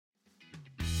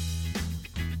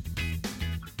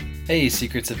Hey,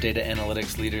 Secrets of Data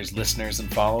Analytics leaders, listeners,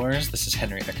 and followers. This is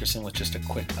Henry Eckerson with just a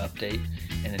quick update.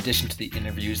 In addition to the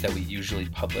interviews that we usually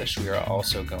publish, we are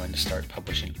also going to start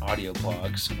publishing audio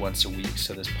blogs once a week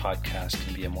so this podcast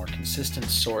can be a more consistent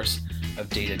source of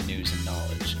data, news, and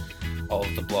knowledge. All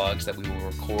of the blogs that we will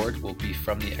record will be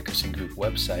from the Eckerson Group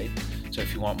website, so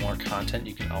if you want more content,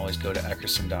 you can always go to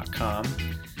eckerson.com.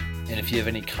 And if you have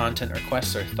any content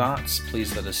requests or thoughts,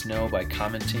 please let us know by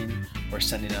commenting or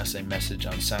sending us a message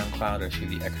on SoundCloud or through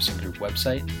the Eckerson Group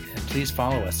website. And please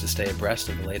follow us to stay abreast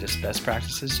of the latest best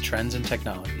practices, trends, and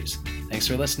technologies. Thanks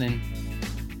for listening.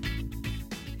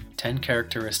 10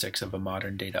 Characteristics of a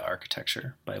Modern Data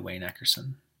Architecture by Wayne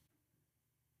Eckerson.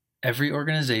 Every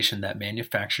organization that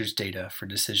manufactures data for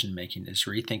decision-making is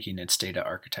rethinking its data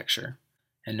architecture.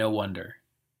 And no wonder.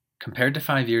 Compared to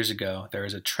 5 years ago, there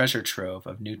is a treasure trove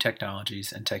of new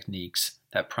technologies and techniques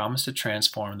that promise to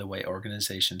transform the way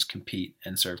organizations compete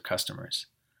and serve customers.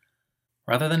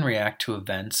 Rather than react to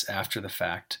events after the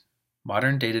fact,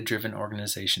 modern data-driven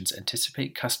organizations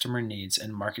anticipate customer needs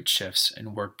and market shifts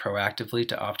and work proactively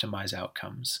to optimize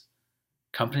outcomes.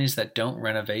 Companies that don't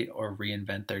renovate or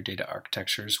reinvent their data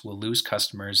architectures will lose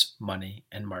customers, money,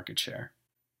 and market share.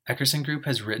 Eckerson Group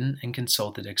has written and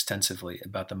consulted extensively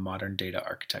about the modern data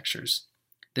architectures.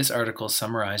 This article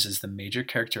summarizes the major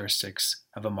characteristics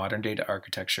of a modern data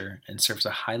architecture and serves a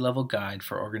high-level guide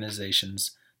for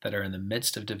organizations that are in the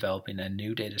midst of developing a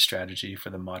new data strategy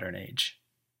for the modern age.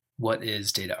 What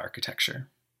is data architecture?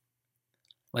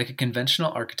 Like a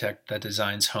conventional architect that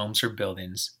designs homes or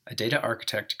buildings, a data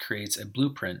architect creates a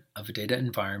blueprint of a data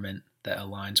environment that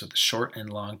aligns with the short and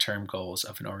long-term goals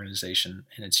of an organization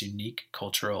and its unique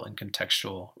cultural and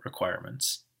contextual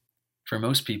requirements. For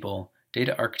most people,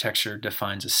 data architecture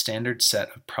defines a standard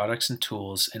set of products and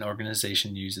tools an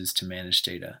organization uses to manage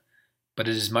data, but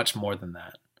it is much more than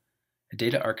that. A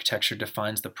data architecture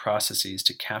defines the processes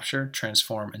to capture,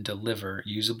 transform, and deliver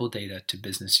usable data to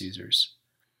business users.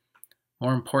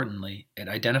 More importantly, it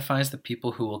identifies the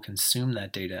people who will consume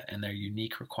that data and their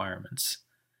unique requirements.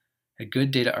 A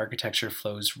good data architecture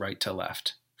flows right to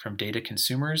left, from data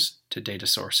consumers to data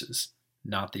sources,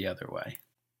 not the other way.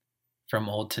 From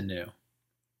old to new.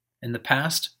 In the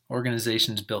past,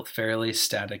 organizations built fairly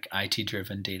static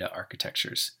IT-driven data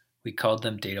architectures. We called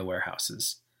them data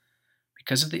warehouses.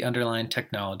 Because of the underlying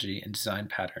technology and design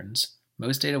patterns,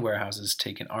 most data warehouses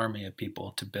take an army of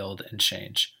people to build and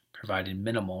change, providing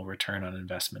minimal return on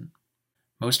investment.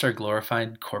 Most are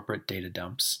glorified corporate data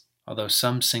dumps, although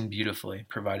some sing beautifully,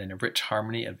 providing a rich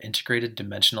harmony of integrated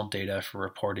dimensional data for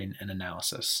reporting and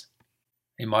analysis.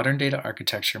 A modern data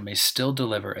architecture may still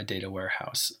deliver a data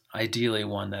warehouse, ideally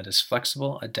one that is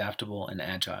flexible, adaptable, and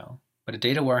agile. But a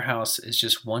data warehouse is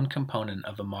just one component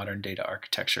of a modern data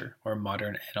architecture, or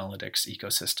modern analytics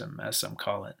ecosystem, as some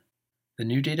call it. The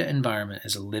new data environment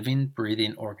is a living,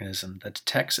 breathing organism that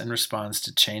detects and responds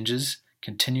to changes,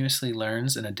 continuously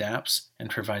learns and adapts, and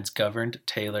provides governed,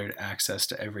 tailored access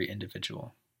to every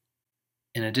individual.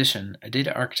 In addition, a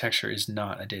data architecture is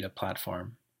not a data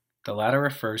platform. The latter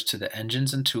refers to the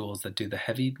engines and tools that do the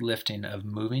heavy lifting of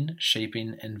moving,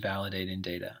 shaping, and validating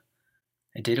data.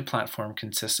 A data platform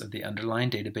consists of the underlying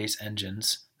database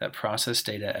engines that process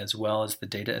data as well as the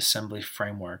data assembly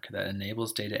framework that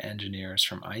enables data engineers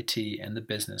from IT and the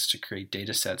business to create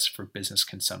data sets for business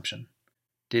consumption.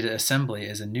 Data assembly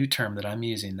is a new term that I'm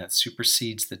using that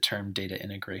supersedes the term data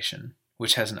integration,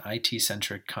 which has an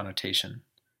IT-centric connotation.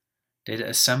 Data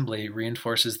assembly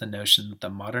reinforces the notion that the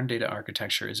modern data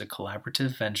architecture is a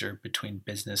collaborative venture between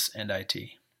business and IT.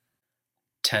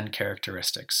 10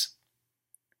 characteristics.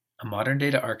 A modern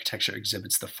data architecture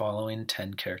exhibits the following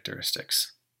 10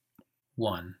 characteristics.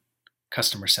 1.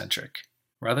 Customer-centric.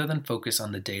 Rather than focus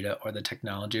on the data or the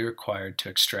technology required to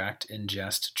extract,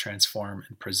 ingest, transform,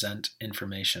 and present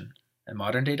information, a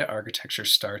modern data architecture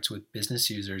starts with business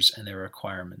users and their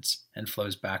requirements and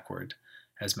flows backward,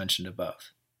 as mentioned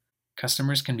above.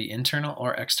 Customers can be internal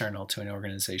or external to an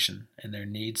organization, and their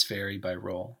needs vary by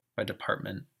role, by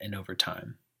department, and over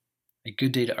time. A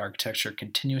good data architecture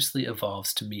continuously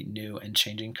evolves to meet new and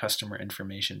changing customer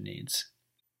information needs.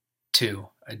 2.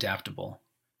 Adaptable.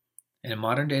 In a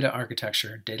modern data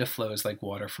architecture, data flows like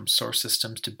water from source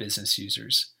systems to business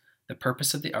users. The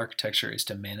purpose of the architecture is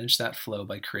to manage that flow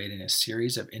by creating a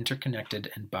series of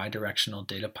interconnected and bidirectional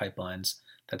data pipelines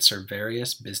that serve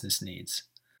various business needs.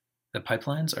 The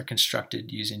pipelines are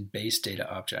constructed using base data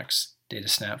objects, data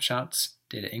snapshots,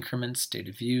 data increments,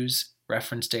 data views,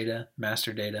 reference data,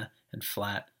 master data, and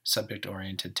flat,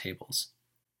 subject-oriented tables.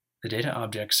 The data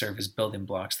objects serve as building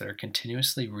blocks that are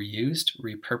continuously reused,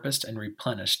 repurposed, and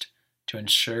replenished to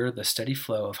ensure the steady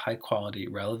flow of high-quality,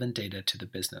 relevant data to the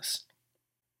business.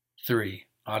 3.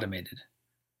 Automated.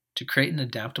 To create an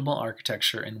adaptable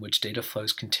architecture in which data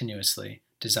flows continuously,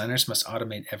 designers must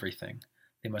automate everything.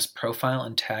 They must profile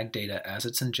and tag data as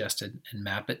it's ingested and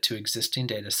map it to existing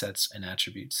datasets and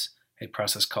attributes, a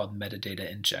process called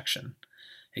metadata injection,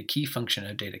 a key function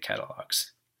of data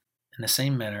catalogs. In the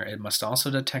same manner, it must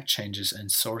also detect changes in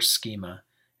source schema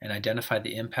and identify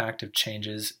the impact of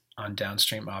changes on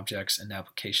downstream objects and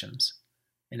applications.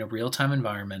 In a real-time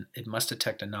environment, it must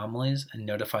detect anomalies and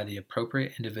notify the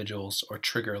appropriate individuals or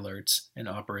trigger alerts in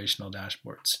operational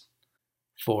dashboards.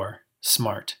 4.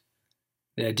 Smart.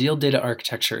 The ideal data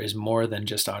architecture is more than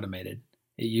just automated.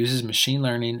 It uses machine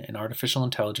learning and artificial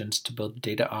intelligence to build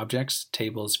data objects,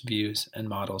 tables, views, and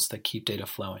models that keep data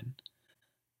flowing.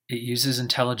 It uses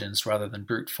intelligence rather than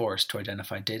brute force to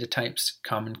identify data types,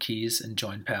 common keys, and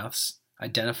join paths,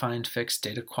 identify and fix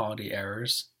data quality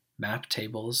errors, map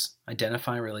tables,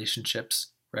 identify relationships,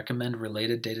 recommend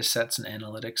related data sets and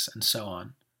analytics, and so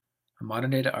on. A modern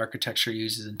data architecture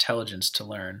uses intelligence to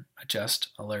learn, adjust,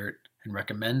 alert, and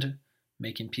recommend,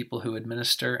 making people who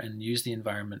administer and use the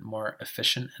environment more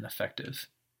efficient and effective.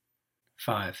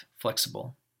 5.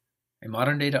 Flexible. A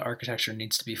modern data architecture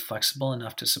needs to be flexible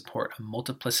enough to support a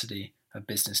multiplicity of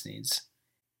business needs.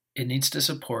 It needs to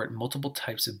support multiple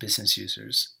types of business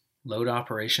users, load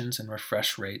operations and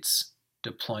refresh rates,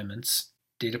 deployments,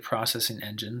 data processing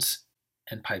engines,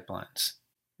 and pipelines.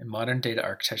 A modern data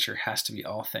architecture has to be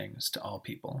all things to all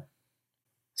people.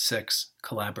 6.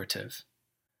 Collaborative.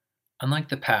 Unlike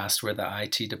the past where the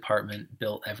IT department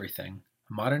built everything,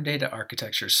 a modern data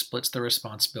architecture splits the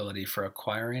responsibility for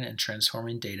acquiring and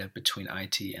transforming data between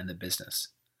IT and the business.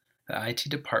 The IT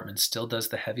department still does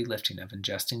the heavy lifting of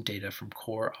ingesting data from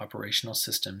core operational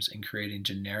systems and creating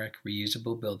generic,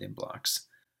 reusable building blocks.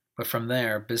 But from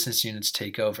there, business units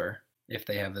take over, if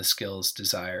they have the skills,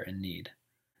 desire, and need.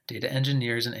 Data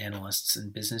engineers and analysts in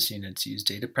business units use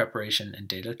data preparation and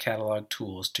data catalog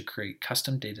tools to create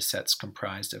custom data sets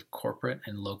comprised of corporate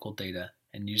and local data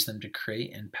and use them to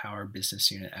create and power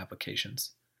business unit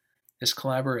applications. This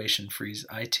collaboration frees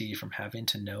IT from having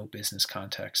to know business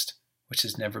context, which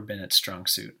has never been its strong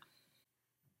suit.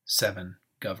 7.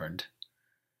 Governed.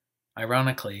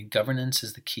 Ironically, governance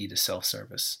is the key to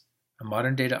self-service. A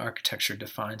modern data architecture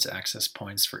defines access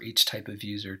points for each type of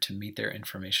user to meet their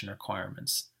information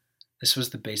requirements. This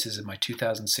was the basis of my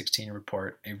 2016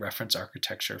 report, A Reference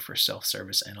Architecture for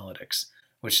Self-Service Analytics,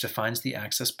 which defines the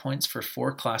access points for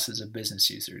 4 classes of business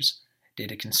users: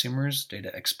 data consumers,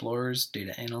 data explorers,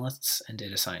 data analysts, and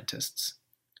data scientists.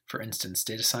 For instance,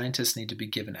 data scientists need to be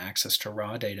given access to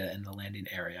raw data in the landing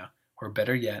area, or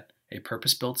better yet, a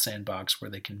purpose-built sandbox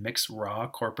where they can mix raw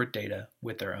corporate data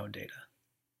with their own data.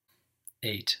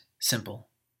 8. Simple.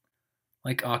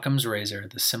 Like Occam's razor,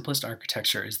 the simplest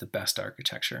architecture is the best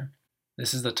architecture.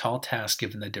 This is the tall task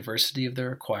given the diversity of the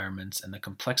requirements and the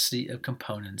complexity of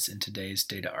components in today's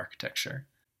data architecture.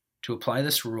 To apply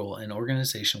this rule, an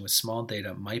organization with small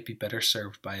data might be better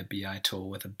served by a BI tool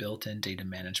with a built-in data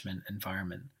management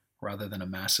environment, rather than a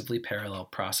massively parallel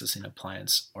processing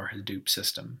appliance or Hadoop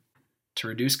system. To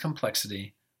reduce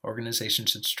complexity, organizations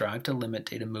should strive to limit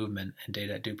data movement and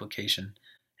data duplication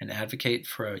and advocate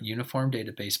for a uniform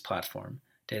database platform,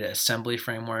 data assembly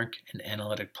framework, and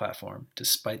analytic platform,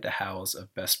 despite the howls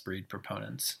of best-breed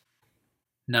proponents.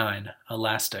 9.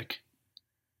 Elastic.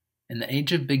 In the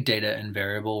age of big data and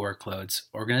variable workloads,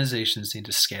 organizations need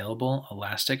a scalable,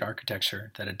 elastic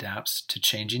architecture that adapts to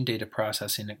changing data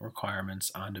processing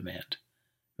requirements on demand.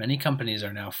 Many companies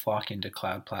are now flocking to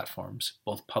cloud platforms,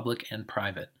 both public and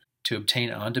private, to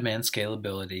obtain on-demand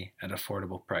scalability at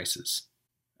affordable prices.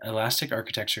 Elastic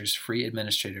architectures free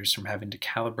administrators from having to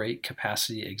calibrate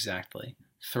capacity exactly,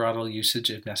 throttle usage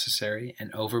if necessary,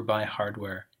 and overbuy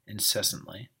hardware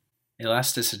incessantly.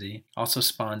 Elasticity also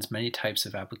spawns many types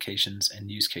of applications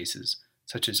and use cases,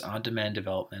 such as on-demand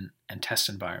development and test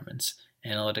environments,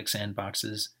 analytic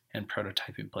sandboxes, and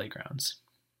prototyping playgrounds.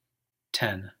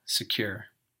 10. Secure.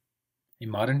 A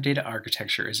modern data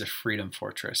architecture is a freedom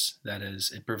fortress. That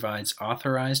is, it provides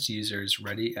authorized users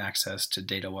ready access to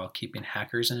data while keeping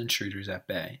hackers and intruders at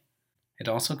bay. It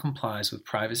also complies with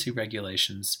privacy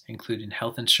regulations, including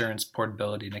Health Insurance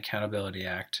Portability and Accountability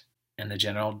Act and the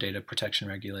General Data Protection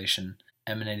Regulation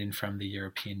emanating from the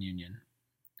European Union.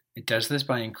 It does this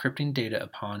by encrypting data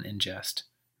upon ingest,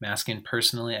 masking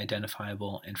personally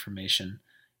identifiable information,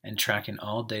 and tracking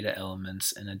all data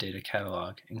elements in a data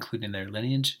catalog, including their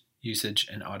lineage, usage,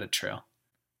 and audit trail.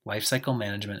 Lifecycle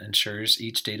management ensures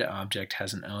each data object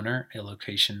has an owner, a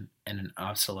location, and an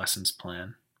obsolescence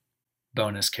plan.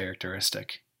 Bonus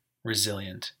characteristic: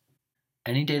 resilient.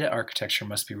 Any data architecture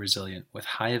must be resilient with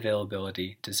high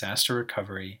availability, disaster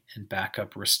recovery, and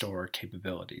backup restore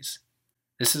capabilities.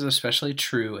 This is especially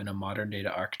true in a modern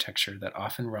data architecture that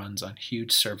often runs on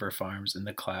huge server farms in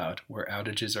the cloud where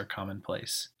outages are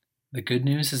commonplace. The good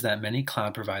news is that many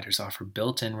cloud providers offer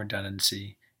built-in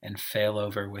redundancy and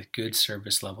failover with good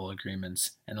service level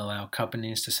agreements and allow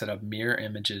companies to set up mirror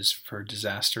images for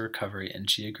disaster recovery in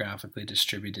geographically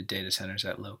distributed data centers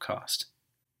at low cost.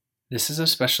 This is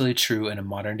especially true in a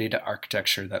modern data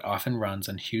architecture that often runs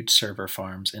on huge server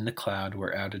farms in the cloud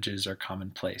where outages are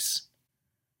commonplace.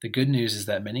 The good news is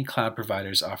that many cloud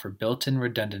providers offer built-in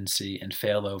redundancy and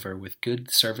failover with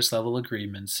good service level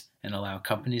agreements and allow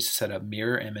companies to set up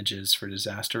mirror images for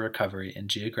disaster recovery in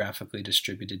geographically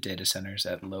distributed data centers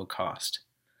at low cost.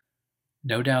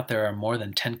 No doubt there are more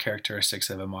than 10 characteristics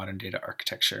of a modern data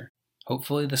architecture.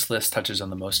 Hopefully this list touches on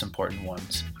the most important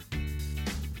ones.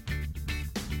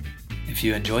 If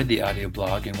you enjoyed the audio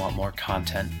blog and want more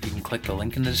content, you can click the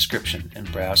link in the description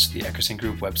and browse to the Eckerson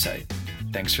Group website.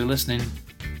 Thanks for listening.